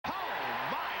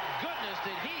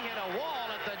did he hit a wall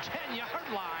at the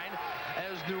 10-yard line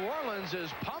as New Orleans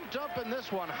is pumped up in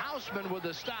this one. Houseman with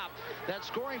the stop. That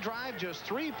scoring drive, just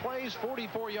 3 plays,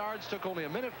 44 yards, took only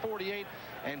 1:48,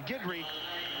 and Guidry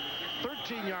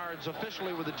 13 yards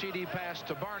officially with the TD pass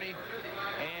to Barney,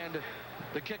 and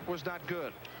the kick was not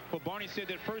good. Well, Barney said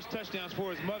that first touchdown's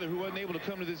for his mother, who wasn't able to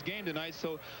come to this game tonight,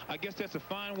 so I guess that's a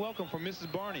fine welcome for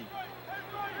Mrs. Barney.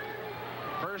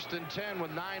 1st and 10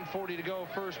 with 9:40 to go,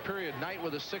 first period. Knight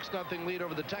with a 6-0 lead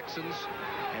over the Texans,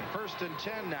 and 1st and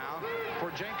 10 now for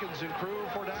Jenkins and crew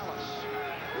for Dallas.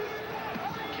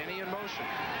 Kenny in motion,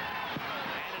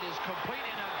 and it is complete,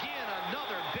 and again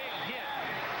another big hit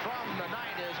from the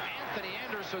Knight as Anthony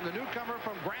Anderson, the newcomer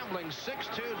from Grambling,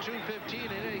 6'2", 215,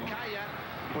 and Eddie Kayat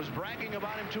was bragging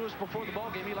about him to us before the ball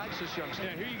game. He likes this youngster.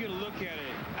 Yeah, here you get a look at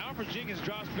it. Alfred Jenkins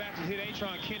drops back to hit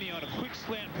Atron Kenny on a quick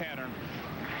slant pattern.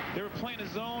 They were playing a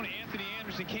zone. Anthony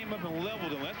Anderson came up and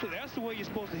leveled him. That's the way you're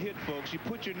supposed to hit, folks. You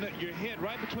put your head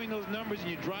right between those numbers and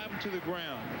you drive them to the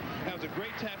ground. That was a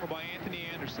great tackle by Anthony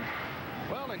Anderson.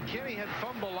 Well, and Kenny had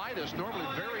fumbleitis, normally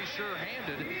very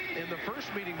sure-handed in the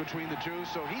first meeting between the two,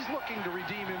 so he's looking to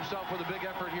redeem himself with a big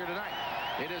effort here tonight.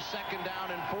 It is 2nd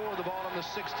down and 4, the ball on the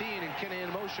 16, and Kenny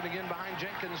in motion again behind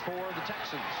Jenkins for the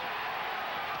Texans.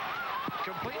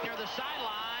 Complete near the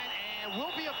sideline, and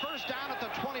will be a first down at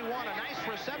the 21. A nice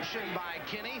reception by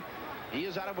Kenny. He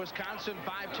is out of Wisconsin,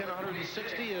 5'10",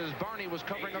 160, as Barney was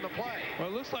covering on the play. Well,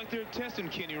 it looks like they're testing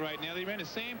Kenny right now. They ran the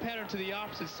same pattern to the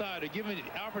opposite side. They're giving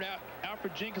Alfred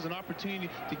Jenkins an opportunity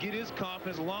to get his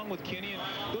confidence along with Kenny, and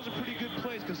those are pretty good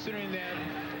plays considering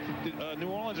that New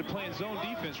Orleans are playing zone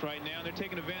defense right now, and they're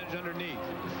taking advantage underneath.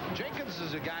 Jenkins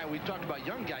is a guy, we talked about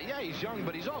young guy. Yeah, he's young,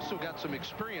 but he's also got some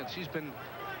experience. He's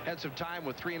had some time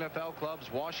with 3 NFL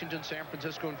clubs, Washington, San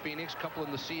Francisco, and Phoenix, a couple in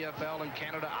the CFL in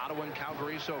Canada, Ottawa, and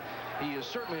Calgary. So he is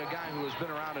certainly a guy who has been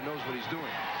around and knows what he's doing.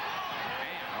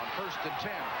 And on 1st and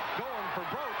 10, going for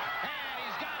broke, and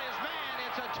he's got his man.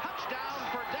 It's a touchdown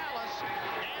for Dallas.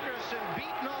 Anderson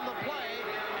beaten on the play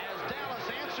as Dallas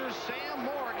answers. Sam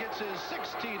Moore gets his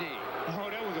 6th TD. Oh,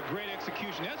 that was a great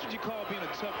execution. That's what you call being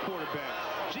a tough quarterback.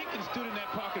 Jenkins stood in that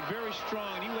pocket very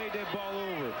strong, and he laid that ball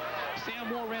over.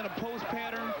 Sam Moore ran a post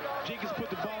pattern. Jenkins put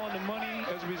the ball on the money.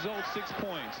 As a result, 6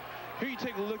 points. Here you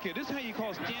take a look at it. This is how you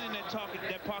call standing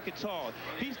that pocket tall.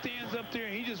 He stands up there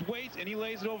and he just waits and he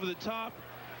lays it over the top.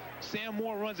 Sam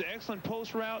Moore runs an excellent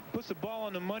post route, puts the ball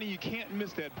on the money. You can't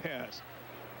miss that pass.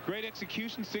 Great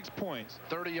execution, 6 points.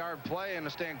 30-yard play, and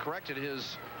to stand corrected,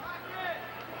 his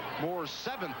Moore's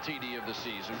 7th TD of the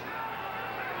season.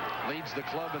 Leads the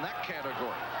club in that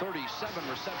category. 37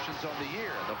 receptions on the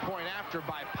year. The point after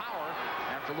by Power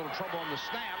after a little trouble on the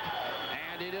snap,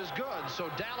 and it is good. So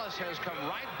Dallas has come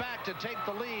right back to take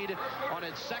the lead on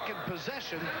its 2nd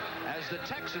possession as the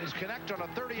Texans connect on a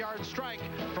 30-yard strike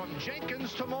from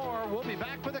Jenkins to Moore. We'll be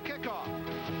back with a kickoff.